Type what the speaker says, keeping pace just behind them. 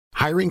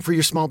Hiring for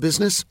your small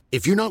business?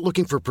 If you're not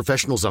looking for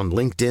professionals on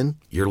LinkedIn,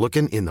 you're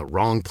looking in the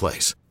wrong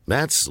place.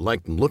 That's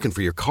like looking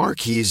for your car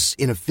keys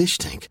in a fish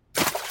tank.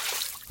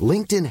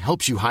 LinkedIn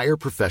helps you hire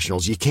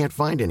professionals you can't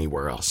find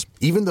anywhere else,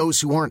 even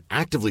those who aren't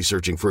actively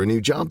searching for a new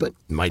job but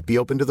might be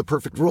open to the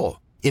perfect role.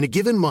 In a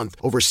given month,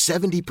 over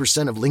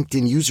 70% of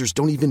LinkedIn users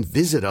don't even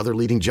visit other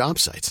leading job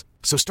sites.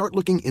 So start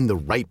looking in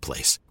the right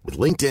place. With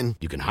LinkedIn,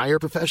 you can hire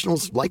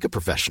professionals like a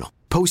professional.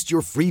 Post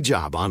your free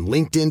job on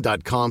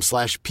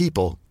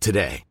linkedin.com/people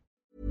today.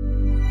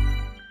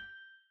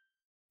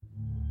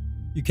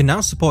 You can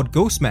now support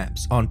Ghost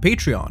Maps on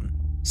Patreon.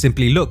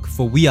 Simply look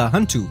for We Are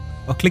Hantu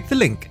or click the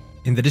link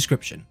in the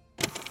description.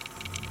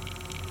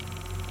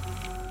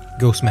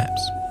 Ghost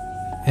Maps.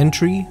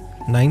 Entry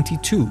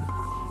 92,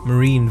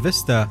 Marine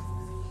Vista,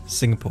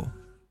 Singapore.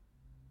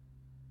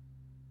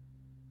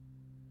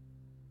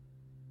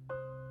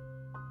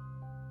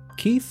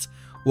 Keith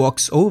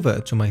walks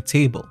over to my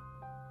table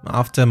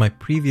after my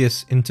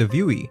previous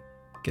interviewee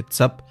gets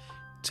up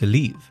to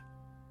leave.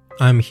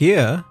 I'm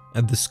here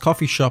at this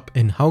coffee shop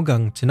in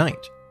Hougang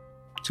tonight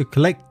to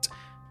collect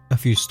a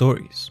few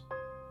stories.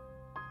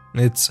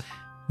 It's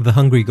the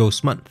Hungry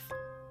Ghost Month,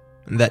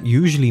 and that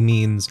usually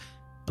means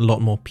a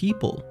lot more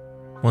people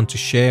want to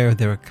share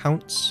their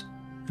accounts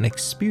and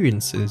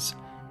experiences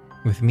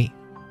with me.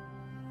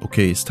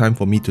 Okay, it's time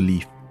for me to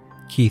leave,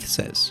 Keith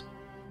says,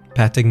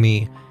 patting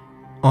me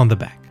on the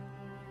back.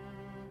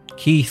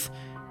 Keith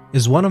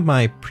is one of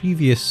my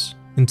previous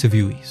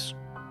interviewees.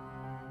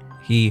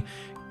 He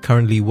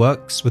currently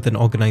works with an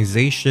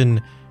organization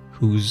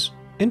whose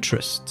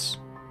interests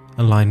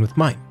align with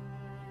mine.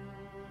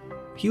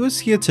 He was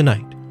here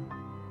tonight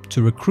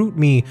to recruit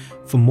me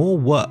for more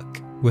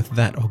work with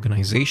that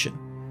organization.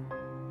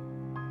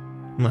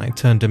 I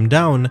turned him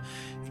down,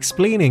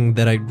 explaining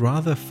that I'd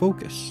rather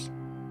focus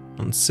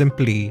on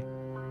simply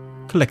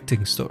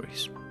collecting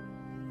stories.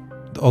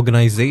 The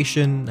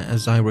organization,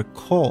 as I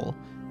recall,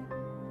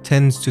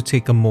 tends to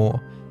take a more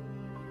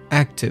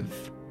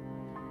active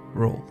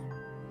role.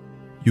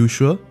 You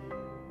sure?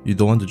 You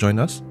don't want to join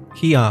us?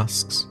 He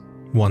asks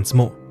once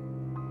more.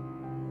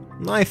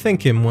 I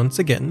thank him once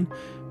again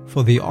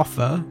for the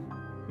offer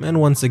and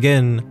once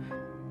again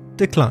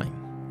decline.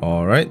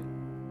 Alright.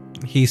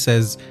 He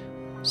says,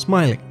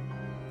 smiling.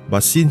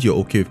 But since you're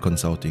okay with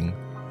consulting,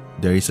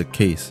 there is a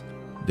case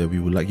that we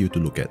would like you to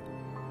look at.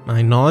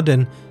 I nod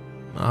and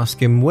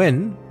ask him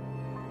when,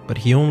 but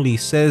he only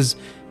says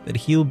that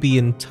he'll be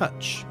in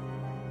touch,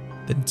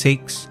 then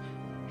takes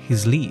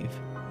his leave,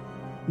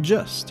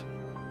 just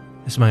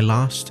as my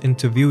last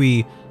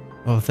interviewee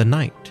of the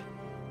night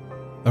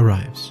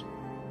arrives.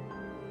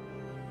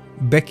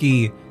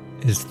 Becky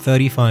is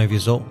 35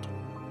 years old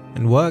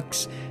and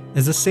works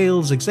as a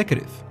sales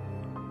executive.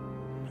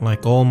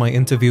 Like all my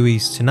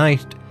interviewees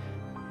tonight,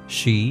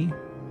 she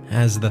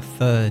has the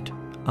third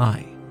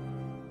eye.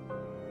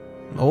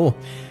 Oh,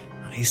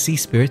 I see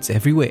spirits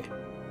everywhere,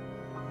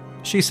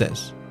 she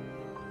says,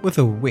 with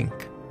a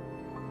wink.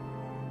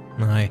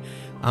 I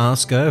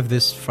ask her if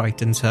this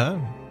frightens her.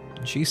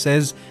 She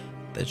says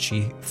that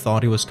she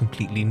thought it was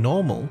completely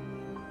normal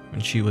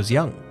when she was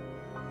young.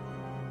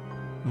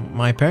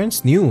 My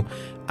parents knew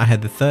I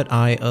had the third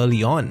eye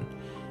early on,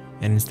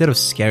 and instead of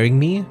scaring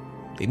me,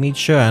 they made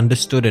sure I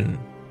understood and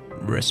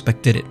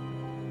respected it.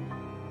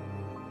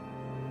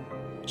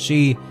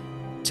 She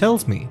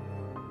tells me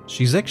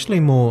she's actually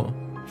more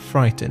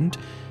frightened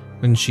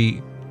when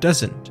she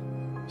doesn't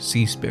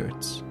see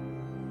spirits.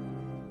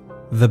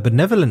 The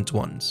benevolent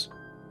ones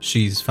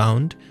she's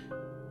found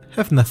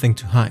have nothing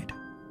to hide.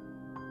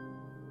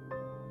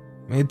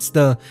 It's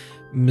the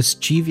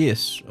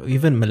mischievous or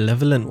even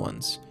malevolent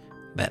ones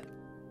that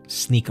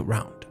sneak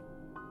around,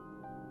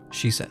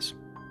 she says.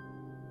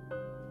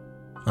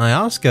 I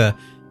ask her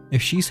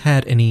if she's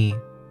had any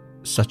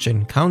such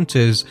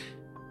encounters,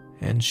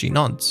 and she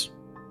nods,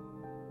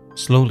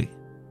 slowly.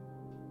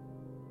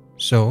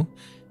 So,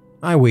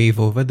 I wave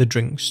over the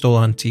drink stole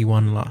Auntie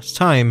one last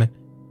time,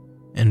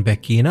 and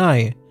Becky and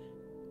I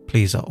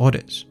place our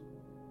orders.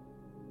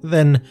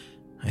 Then,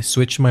 I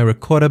switch my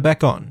recorder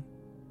back on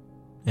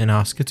and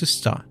ask her to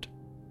start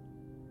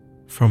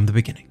from the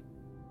beginning.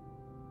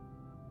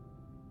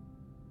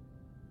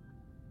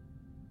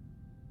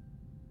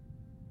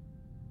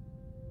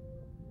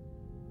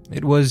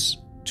 It was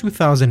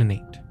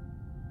 2008.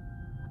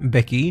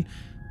 Becky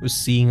was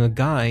seeing a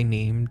guy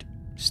named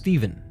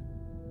Steven.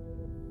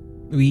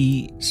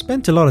 We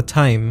spent a lot of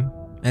time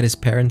at his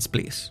parents'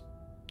 place,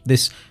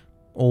 this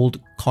old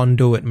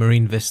condo at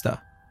Marine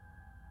Vista,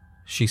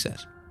 she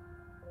says.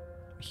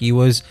 He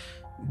was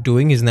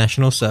doing his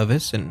national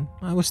service and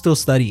I was still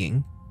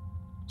studying,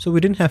 so we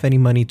didn't have any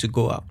money to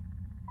go out.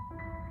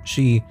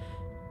 She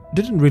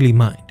didn't really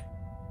mind.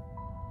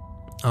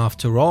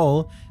 After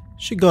all,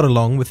 she got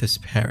along with his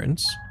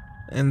parents,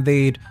 and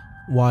they'd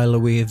while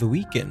away the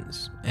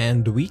weekends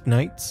and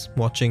weeknights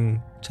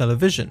watching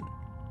television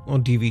or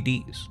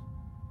DVDs.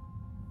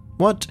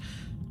 What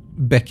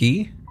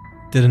Becky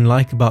didn't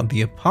like about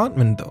the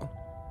apartment, though,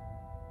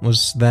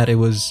 was that it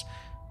was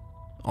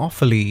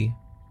awfully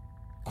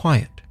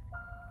quiet.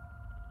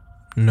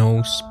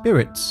 no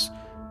spirits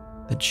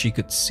that she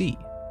could see.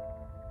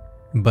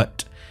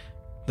 But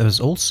there was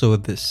also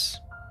this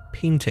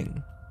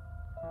painting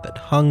that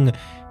hung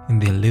in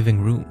their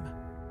living room.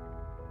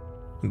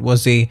 It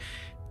was a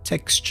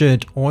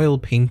textured oil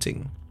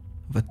painting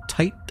of a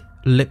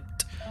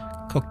tight-lipped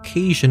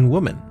Caucasian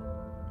woman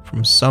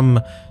from some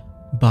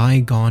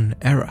bygone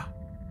era,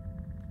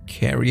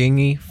 carrying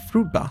a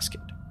fruit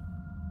basket.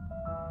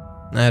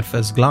 At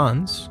first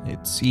glance,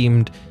 it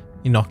seemed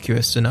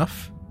innocuous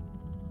enough.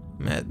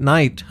 At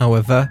night,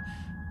 however,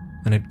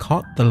 when it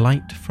caught the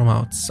light from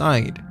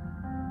outside,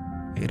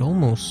 it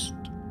almost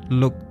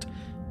looked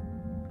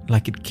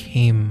like it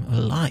came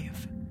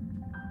alive.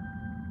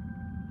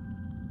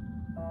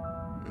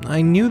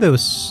 I knew there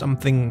was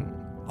something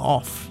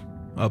off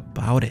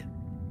about it,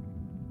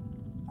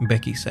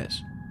 Becky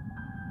says.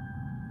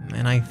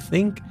 And I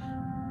think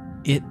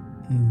it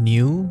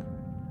knew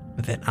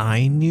that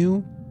I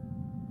knew.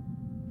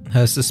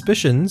 Her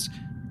suspicions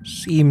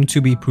seemed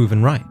to be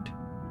proven right.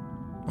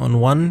 On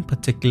one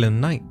particular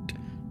night,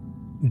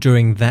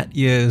 during that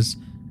year's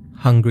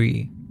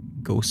Hungry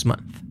Ghost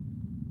Month.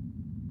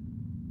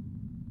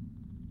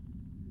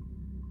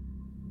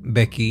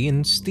 Becky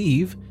and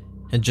Steve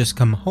had just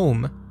come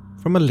home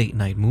from a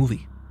late-night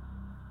movie.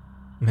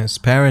 His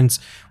parents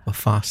were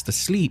fast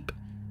asleep,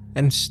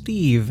 and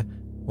Steve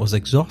was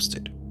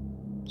exhausted,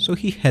 so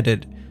he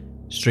headed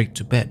straight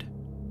to bed.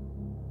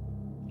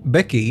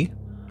 Becky,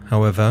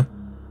 however,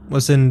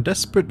 was in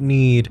desperate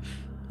need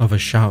of a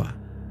shower.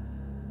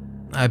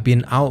 I'd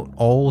been out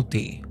all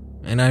day,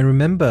 and I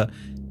remember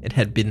it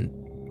had been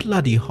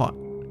bloody hot,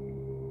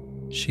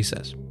 she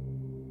says.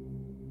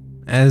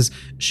 As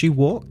she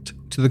walked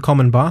to the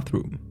common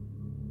bathroom,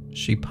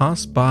 she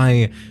passed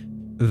by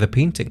the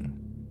painting.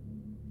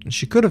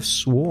 She could have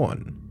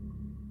sworn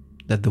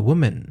that the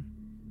woman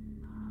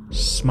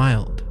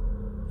smiled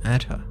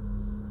at her.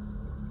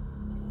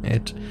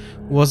 It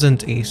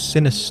wasn't a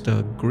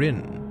sinister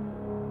grin,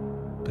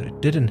 but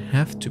it didn't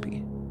have to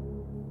be.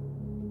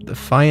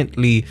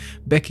 Defiantly,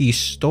 Becky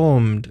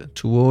stormed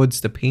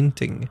towards the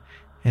painting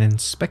and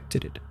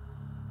inspected it.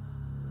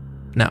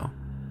 Now,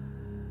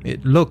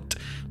 it looked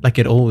like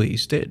it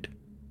always did,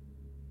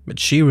 but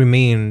she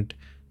remained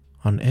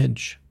on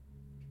edge.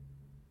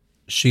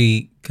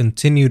 She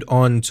continued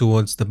on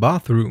towards the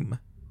bathroom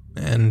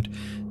and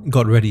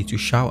got ready to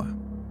shower.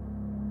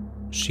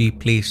 She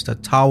placed a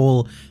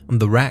towel on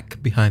the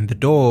rack behind the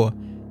door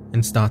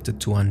and started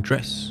to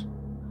undress.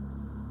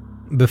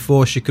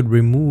 Before she could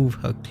remove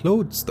her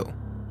clothes, though,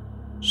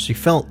 she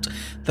felt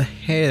the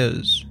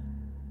hairs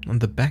on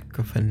the back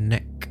of her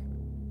neck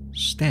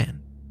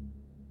stand.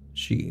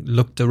 She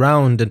looked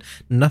around and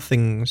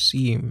nothing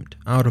seemed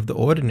out of the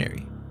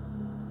ordinary.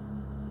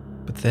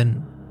 But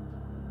then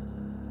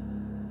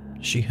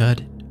she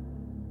heard it.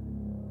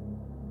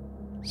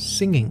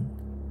 Singing.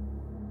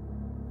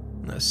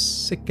 A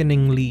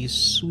sickeningly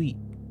sweet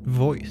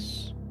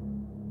voice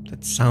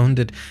that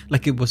sounded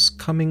like it was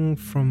coming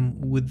from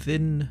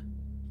within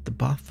the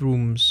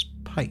bathroom's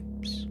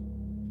pipes.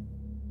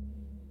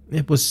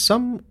 It was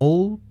some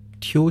old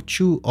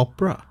Teochew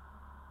opera,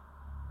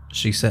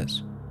 she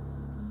says,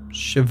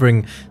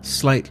 shivering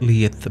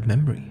slightly at the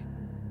memory.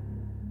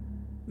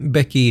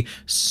 Becky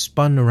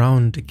spun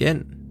around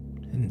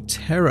again in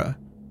terror,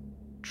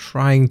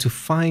 trying to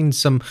find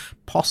some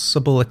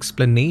possible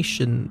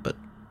explanation, but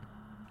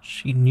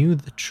she knew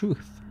the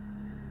truth.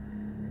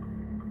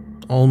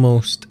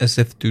 Almost as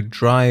if to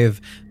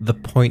drive the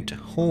point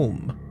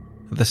home,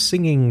 the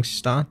singing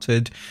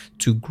started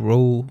to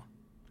grow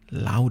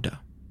louder.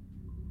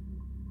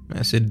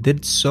 As it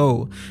did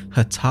so,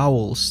 her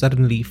towel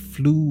suddenly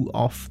flew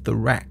off the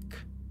rack,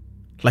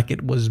 like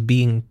it was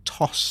being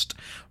tossed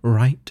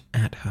right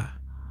at her.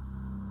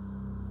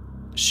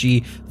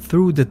 She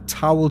threw the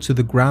towel to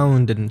the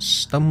ground and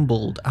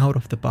stumbled out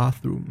of the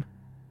bathroom,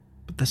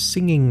 but the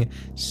singing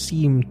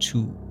seemed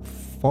to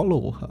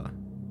follow her.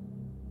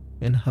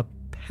 In her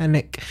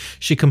panic,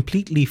 she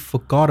completely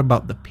forgot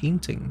about the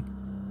painting.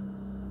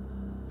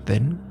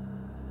 Then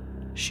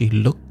she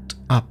looked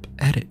up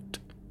at it,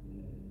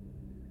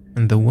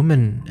 and the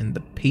woman in the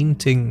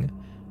painting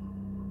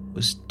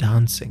was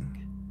dancing.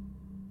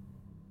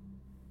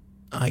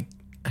 I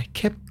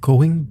kept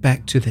going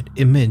back to that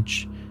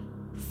image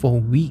for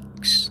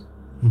weeks,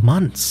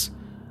 months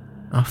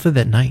after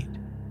that night,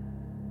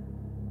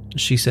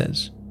 she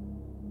says,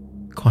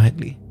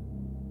 quietly.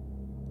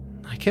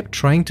 I kept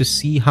trying to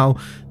see how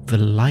the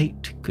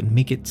light could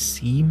make it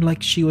seem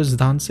like she was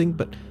dancing,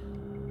 but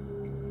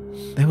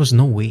there was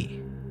no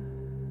way.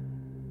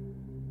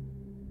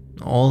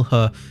 All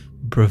her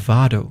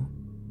bravado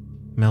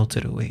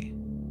melted away.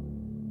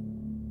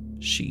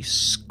 She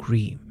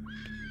screamed.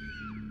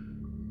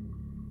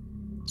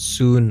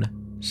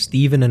 Soon,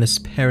 Stephen and his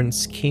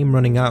parents came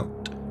running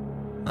out,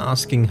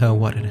 asking her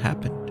what had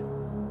happened.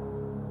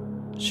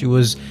 She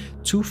was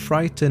too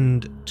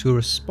frightened to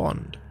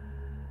respond.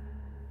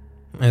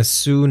 As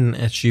soon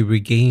as she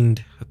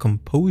regained her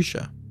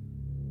composure,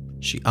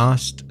 she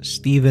asked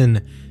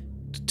Stephen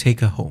to take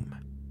her home.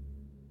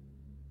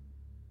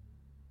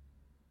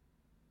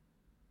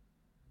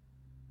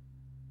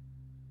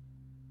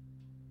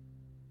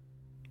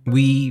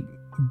 We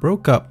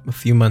broke up a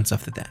few months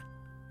after that,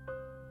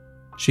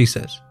 she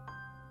says,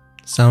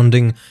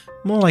 sounding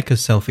more like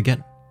herself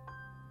again.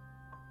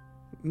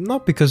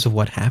 Not because of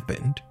what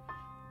happened.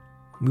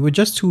 We were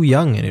just too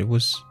young and it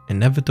was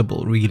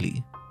inevitable,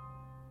 really.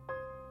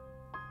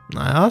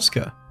 I ask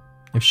her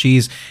if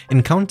she's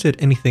encountered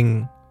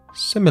anything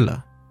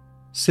similar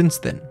since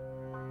then,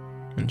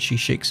 and she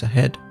shakes her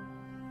head.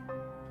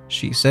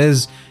 She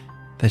says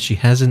that she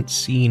hasn't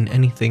seen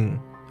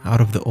anything out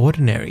of the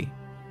ordinary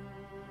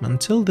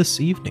until this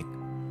evening.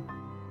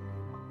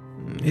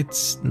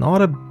 It's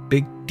not a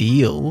big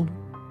deal,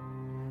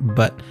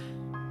 but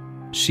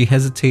she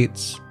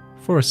hesitates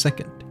for a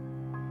second,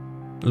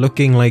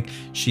 looking like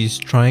she's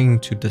trying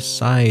to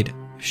decide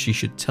if she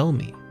should tell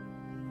me.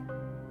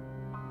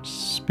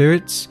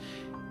 Spirits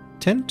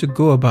tend to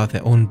go about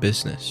their own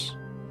business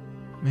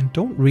and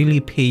don't really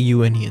pay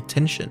you any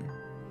attention.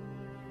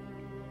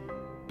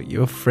 But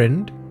your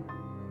friend,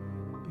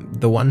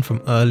 the one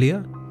from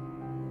earlier,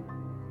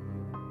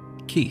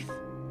 Keith.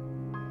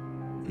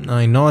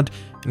 I nod,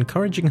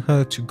 encouraging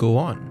her to go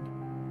on.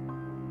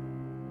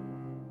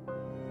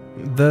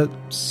 The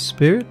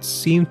spirits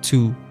seem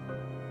to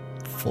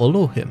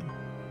follow him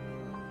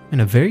in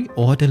a very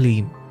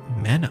orderly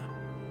manner.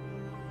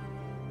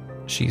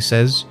 She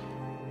says,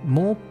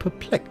 more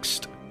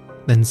perplexed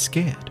than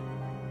scared.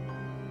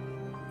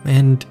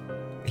 And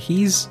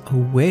he's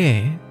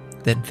aware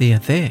that they're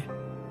there.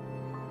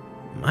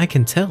 I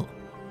can tell.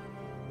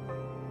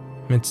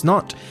 It's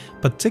not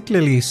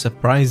particularly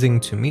surprising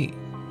to me.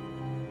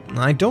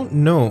 I don't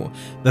know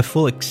the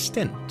full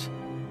extent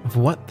of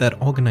what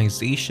that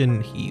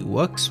organization he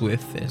works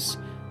with is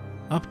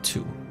up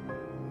to.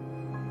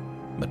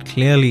 But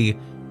clearly,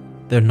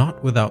 they're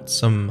not without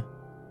some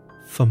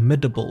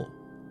formidable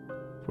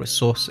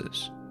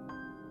resources.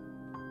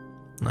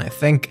 I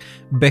thank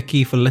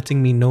Becky for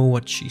letting me know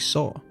what she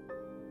saw,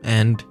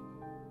 and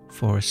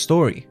for her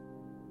story.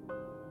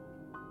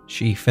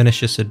 She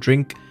finishes her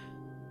drink,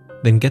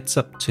 then gets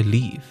up to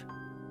leave.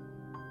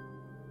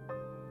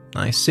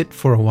 I sit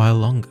for a while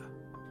longer,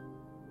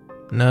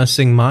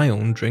 nursing my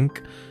own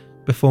drink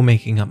before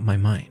making up my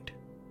mind.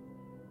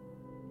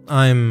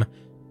 I'm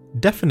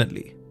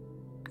definitely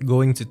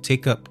going to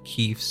take up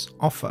Keith's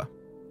offer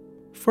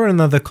for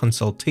another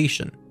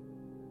consultation,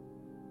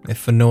 if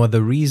for no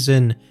other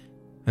reason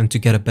than to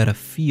get a better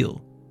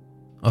feel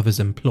of his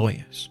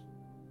employers,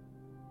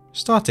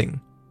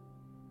 starting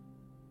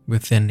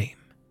with their name.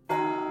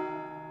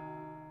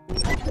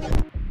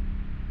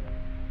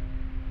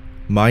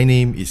 My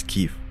name is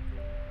Keith.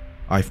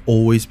 I've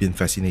always been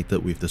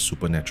fascinated with the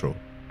supernatural,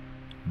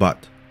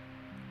 but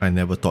I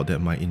never thought that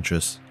my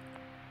interests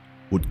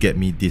would get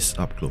me this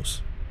up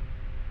close.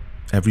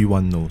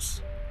 Everyone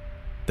knows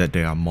that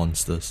there are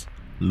monsters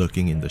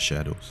lurking in the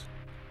shadows,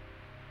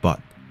 but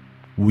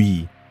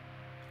we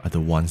are the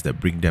ones that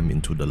bring them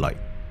into the light.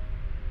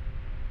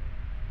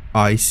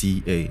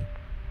 ICA,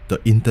 the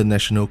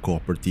International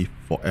Cooperative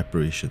for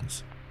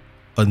Apparitions,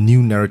 a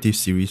new narrative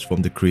series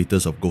from the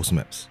creators of Ghost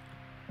Maps,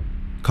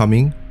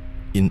 coming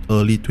in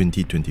early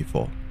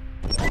 2024.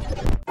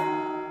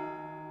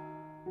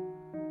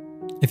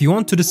 If you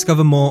want to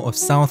discover more of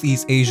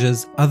Southeast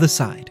Asia's other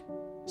side,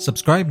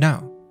 subscribe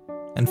now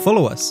and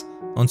follow us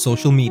on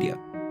social media.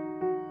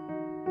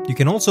 You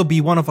can also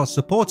be one of our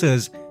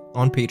supporters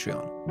on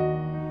Patreon.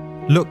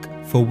 Look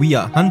for We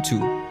Are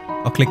Hantu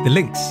or click the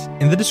links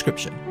in the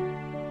description.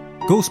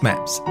 Ghost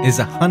Maps is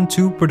a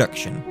Hantu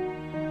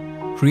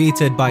production,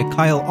 created by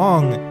Kyle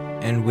Ong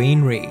and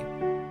Wayne Ray,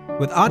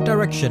 with art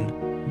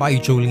direction by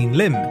Jolene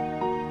Lim,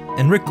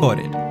 and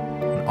recorded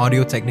on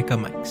Audio Technica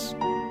mics.